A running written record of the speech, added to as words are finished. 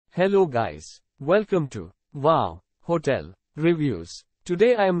Hello guys. Welcome to Wow Hotel Reviews.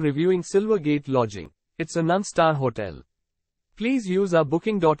 Today I am reviewing Silvergate Lodging. It's a non-star hotel. Please use our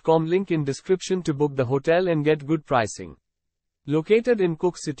booking.com link in description to book the hotel and get good pricing. Located in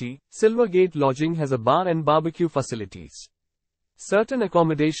Cooke City, Silvergate Lodging has a bar and barbecue facilities. Certain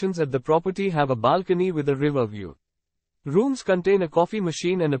accommodations at the property have a balcony with a river view. Rooms contain a coffee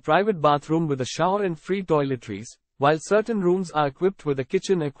machine and a private bathroom with a shower and free toiletries, while certain rooms are equipped with a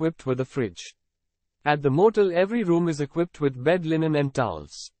kitchen equipped with a fridge. At the motel, every room is equipped with bed linen and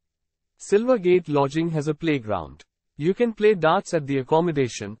towels. Silvergate Lodging has a playground. You can play darts at the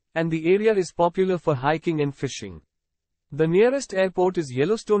accommodation, and the area is popular for hiking and fishing. The nearest airport is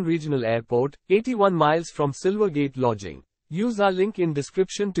Yellowstone Regional Airport, 81 miles from Silvergate Lodging. Use our link in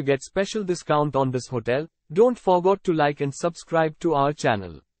description to get special discount on this hotel. Don't forget to like and subscribe to our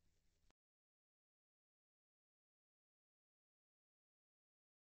channel.